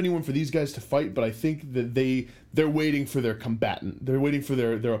 I didn't have anyone for these guys to fight, but I think that they're waiting for their combatant. They're waiting for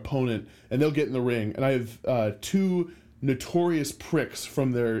their opponent, and they'll get in the ring. And I have two notorious pricks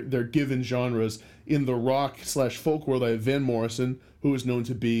from their given genres. In the rock/folk world, I have Van Morrison, who is known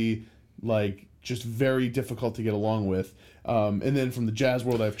to be like just very difficult to get along with. And then from the jazz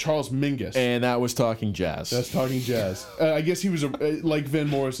world, I have Charles Mingus. And that was Talking Jazz. That's Talking Jazz. I guess he was like Van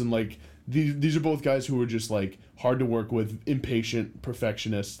Morrison. Like these are both guys who were just like hard to work with, impatient,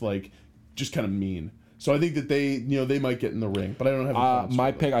 perfectionists, like just kind of mean. So I think that they might get in the ring, but I don't have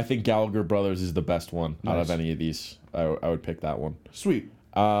my pick. I think Gallagher Brothers is the best one out of any of these. I would pick that one. Sweet.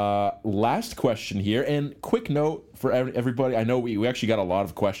 Last question here, and quick note for everybody. I know we actually got a lot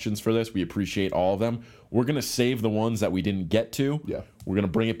of questions for this. We appreciate all of them. We're going to save the ones that we didn't get to. Yeah. We're going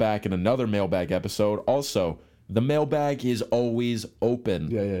to bring it back in another mailbag episode. Also, the mailbag is always open.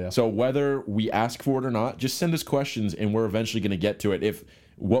 Yeah. So whether we ask for it or not, just send us questions, and we're eventually going to get to it. If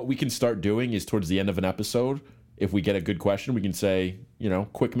what we can start doing is towards the end of an episode, if we get a good question, we can say,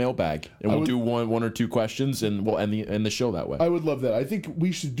 quick mailbag, and we'll do one or two questions, and we'll end the show that way. I would love that. I think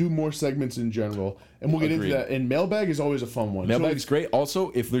we should do more segments in general, and we'll get into that. And mailbag is always a fun one. Mailbag's great.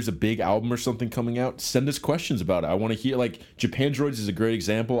 Also, if there's a big album or something coming out, send us questions about it. I want to hear, like, Japandroids is a great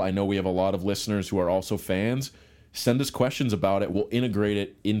example. I know we have a lot of listeners who are also fans. Send us questions about it. We'll integrate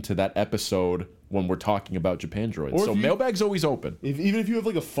it into that episode when we're talking about Japandroids. Or So if you- Mailbag's always open. Even if you have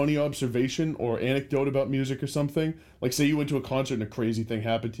like a funny observation or anecdote about music or something, like say you went to a concert and a crazy thing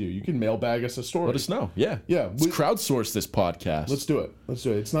happened to you, you can mailbag us a story. Let us know. Yeah. Yeah, Let's crowdsource this podcast. Let's do it.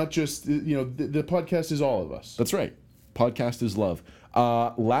 It's not just, the podcast is all of us. That's right. Podcast is love.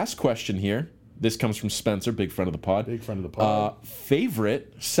 Last question here. This comes from Spencer, big friend of the pod. Big friend of the pod.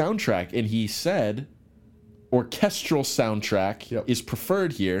 Favorite soundtrack, and he said orchestral soundtrack is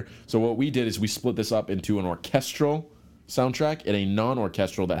preferred here. So what we did is we split this up into an orchestral soundtrack and a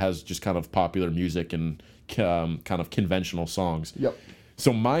non-orchestral that has just kind of popular music and kind of conventional songs. Yep.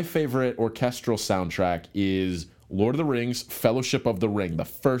 So my favorite orchestral soundtrack is Lord of the Rings, Fellowship of the Ring, the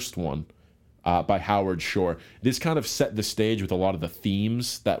first one. By Howard Shore. This kind of set the stage with a lot of the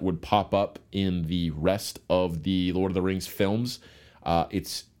themes that would pop up in the rest of the Lord of the Rings films.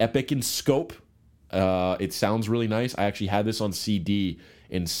 It's epic in scope. It sounds really nice. I actually had this on CD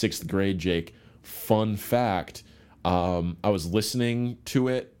in 6th grade, Jake. Fun fact, I was listening to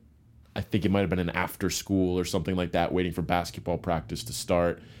it. I think it might have been an after school or something like that, waiting for basketball practice to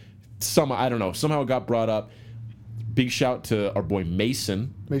start. I don't know. Somehow it got brought up. Big shout to our boy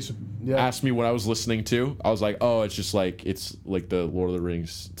Mason. Asked me what I was listening to. I was like, oh, it's like the Lord of the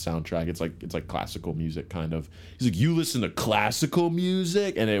Rings soundtrack. It's like classical music kind of. He's like, you listen to classical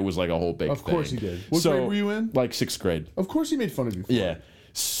music, and it was like a whole big thing. Of course he did. What grade were you in? Like 6th grade. Of course he made fun of you for Yeah. it.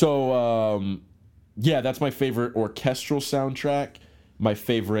 So that's my favorite orchestral soundtrack. My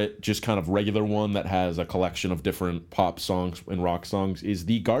favorite, just kind of regular one that has a collection of different pop songs and rock songs is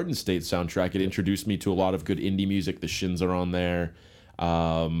the Garden State soundtrack. It introduced me to a lot of good indie music. The Shins are on there.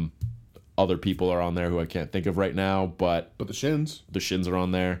 Other people are on there who I can't think of right now, but the Shins are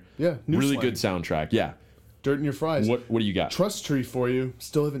on there. Yeah, really slang. good soundtrack. Yeah. Dirt in your fries. What do you got? Trust tree for you.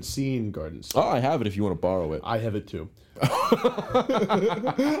 Still haven't seen Garden State. Oh, I have it if you want to borrow it. I have it too. I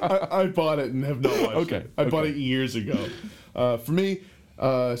bought it and have not watched it. I bought it years ago. For me,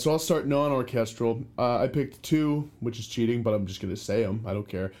 so I'll start non-orchestral. I picked 2, which is cheating, but I'm just going to say them. I don't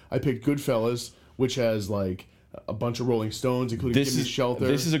care. I picked Goodfellas, which has like a bunch of Rolling Stones, including Gimme Shelter.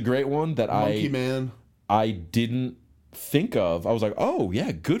 This is a great one that Monkey Man. I didn't think of. I was like, oh,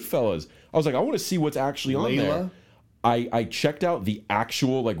 yeah, Goodfellas. I was like, I want to see what's actually on there. I checked out the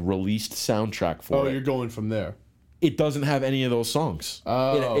actual like released soundtrack for it. Oh, you're going from there. It doesn't have any of those songs.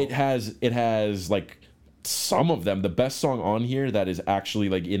 Oh. It has like some of them. The best song on here that is actually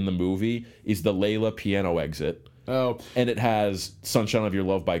like in the movie is the Layla piano exit. Oh. And it has Sunshine of Your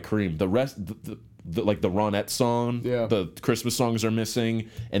Love by Kareem. The rest, like the Ronette song, the Christmas songs are missing,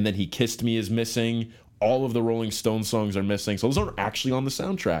 and then He Kissed Me is missing. All of the Rolling Stones songs are missing, so those aren't actually on the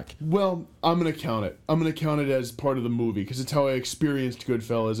soundtrack. Well, I'm gonna count it. I'm gonna count it as part of the movie because it's how I experienced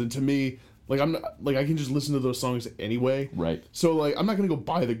Goodfellas, and to me, like I'm not, like I can just listen to those songs anyway. Right. So like I'm not gonna go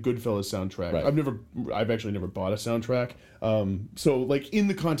buy the Goodfellas soundtrack. Right. I've actually never bought a soundtrack. So like in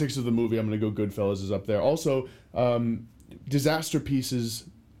the context of the movie, I'm gonna go Goodfellas is up there. Also, Disaster Pieces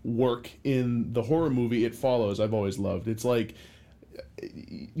work in the horror movie It Follows. I've always loved. It's like,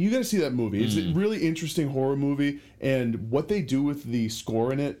 you got to see that movie. It's a really interesting horror movie, and what they do with the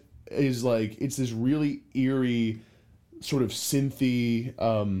score in it is like it's this really eerie sort of synthy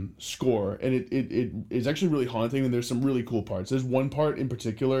score, and it is actually really haunting, and there's some really cool parts. There's one part in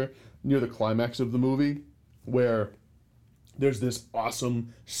particular near the climax of the movie where there's this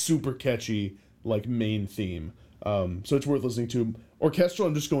awesome, super catchy like main theme. So it's worth listening to. Orchestral,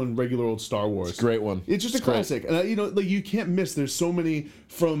 I'm just going regular old Star Wars. It's a great one. It's just a classic. And like you can't miss. There's so many,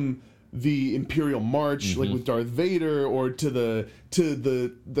 from the Imperial March, like with Darth Vader, or to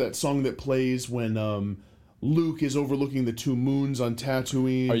that song that plays when Luke is overlooking the 2 moons on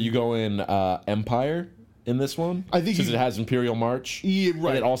Tatooine. Are you going Empire in this one? I think because it has Imperial March. Yeah, right.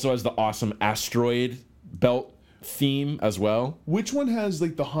 And it also has the awesome asteroid belt theme as well. Which one has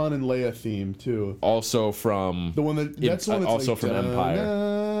like the Han and Leia theme too? Also from the one that's the one that's also like, from Empire.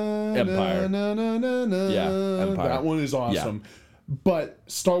 Yeah, Empire. That one is awesome. Yeah. But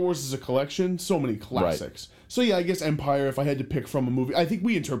Star Wars is a collection, so many classics. Right. So yeah, I guess Empire, if I had to pick from a movie, I think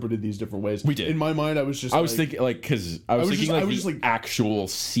we interpreted these different ways. We did. In my mind, I was thinking like, because I was thinking actual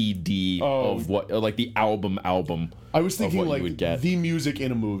CD of what, like the album. I was thinking like you would get. The music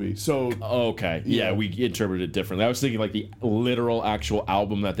in a movie. So okay, yeah, we interpreted it differently. I was thinking like the literal actual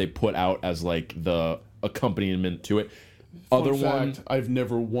album that they put out as like the accompaniment to it. Fun fact, I've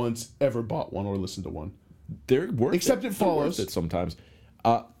never once ever bought one or listened to one. They're worth Except it follows. They're worth it sometimes.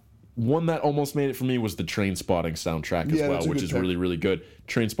 One that almost made it for me was the Trainspotting soundtrack as well, which is really, really good.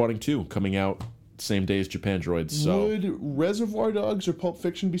 Trainspotting 2 coming out same day as Japandroids. So would Reservoir Dogs or Pulp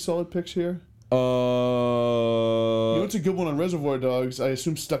Fiction be solid picks here? You know, it's a good one on Reservoir Dogs. I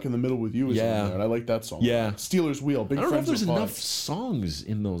assume Stuck in the Middle with You is on there, and I like that song. Yeah. Steelers Wheel. Big I don't know if Friends there's of enough Pod. songs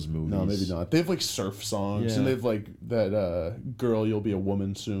in those movies. No, maybe not. They have like surf songs, Yeah. and they have like that Girl, You'll Be a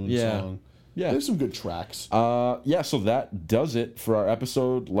Woman Soon song. Yeah. There's some good tracks. Yeah, so that does it for our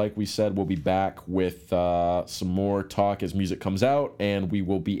episode. Like we said, we'll be back with some more talk as music comes out, and we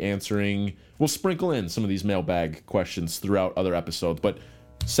will be answering, we'll sprinkle in some of these mailbag questions throughout other episodes, but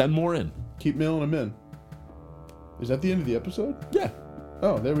send more in. Keep mailing them in. Is that the end of the episode? Yeah.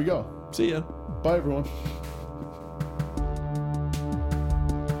 Oh, there we go. See ya. Bye, everyone.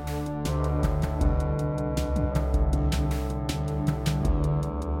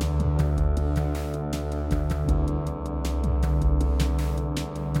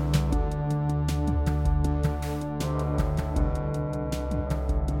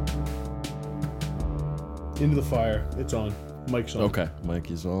 Into the fire. It's on. Mic's on. Okay, mic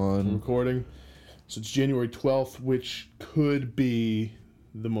is on. Recording. So it's January 12th, which could be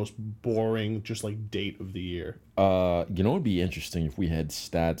the most boring, just like, date of the year. You know, it would be interesting if we had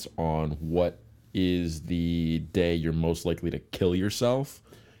stats on what is the day you're most likely to kill yourself.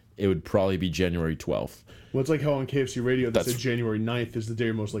 It would probably be January 12th. Well, it's like how on KFC Radio they That's- said January 9th is the day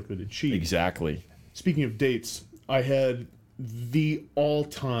you're most likely to cheat. Exactly. Speaking of dates, I had the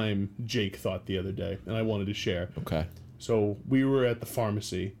all-time Jake thought the other day, and I wanted to share. Okay. So we were at the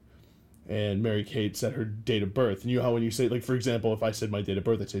pharmacy, and Mary Kate said her date of birth. And you know how when you say, like, for example, if I said my date of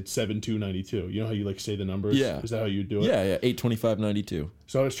birth, I'd say 7/2/92. You know how you, like, say the numbers? Yeah. Is that how you do it? Yeah, 8/25/92.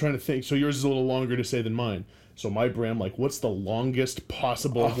 So I was trying to think. So yours is a little longer to say than mine. So my brain, like, what's the longest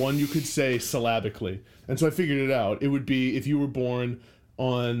possible one you could say syllabically? And so I figured it out. It would be if you were born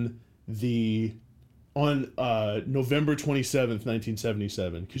on November 27th,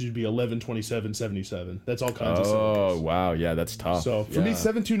 1977, because you'd be 11/27/77. That's all kinds of syllables. Oh, wow. Yeah, that's tough. So for me,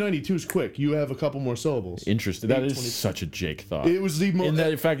 7/2/92 is quick. You have a couple more syllables. Interesting. That is 8/20. such a Jake thought. It was the most. And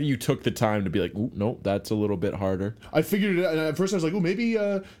the fact that you took the time to be like, ooh, no, that's a little bit harder. I figured it out, and at first I was like, oh, maybe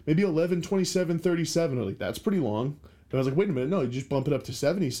 11/27/37. I'm like, that's pretty long. But I was like, wait a minute, no, you just bump it up to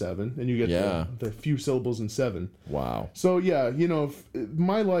 77, and you get the few syllables in 7. Wow. So yeah, you know,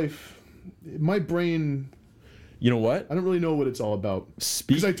 my life, my brain, You know what? I don't really know what it's all about.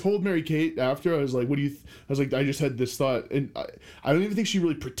 Because I told Mary Kate after, I was like, what do you, I was like, I just had this thought, and I don't even think she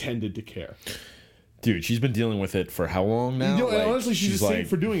really pretended to care. Dude, she's been dealing with it for how long now? You know, and Like, honestly, she's a saint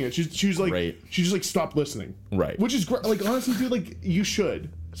for doing it. She was like, Right. she just like stopped listening. Right. Which is great. Like, honestly, dude, like, you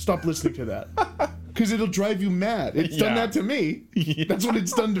should stop listening to that. Because it'll drive you mad. It's done that to me. That's what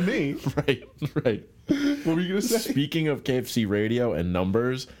it's done to me. Right. What were you going to say? Speaking of KFC Radio and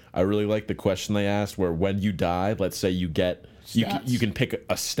numbers, I really like the question they asked where when you die, let's say you get, you can pick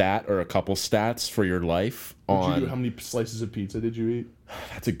a stat or a couple stats for your life on... How many slices of pizza did you eat?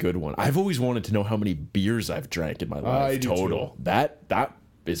 That's a good one. I've always wanted to know how many beers I've drank in my life total. Too. That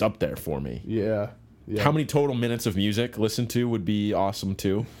is up there for me. Yeah. How many total minutes of music listened to would be awesome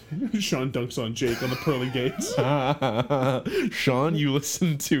too. Sean dunks on Jake on the pearly gates. Sean, you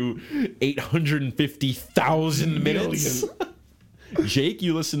listened to 850,000 minutes. Jake,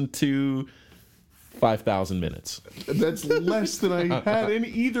 you listened to 5,000 minutes. That's less than I had in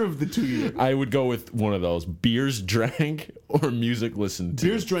either of the 2 years. I would go with one of those. Beers drank or music listened to.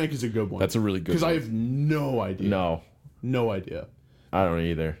 Beers drank is a good one. That's a really good one. Because I have no idea. No idea. I don't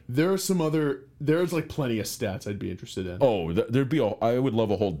either. There's like plenty of stats I'd be interested in. Oh, I would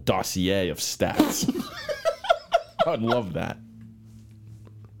love a whole dossier of stats. I'd love that.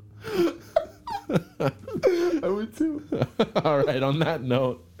 I would too. All right, on that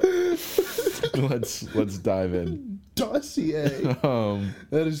note, let's dive in. Dossier.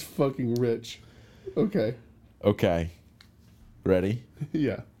 That is fucking rich. Okay. Ready?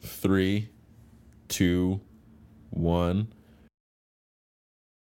 Yeah. 3, 2, 1.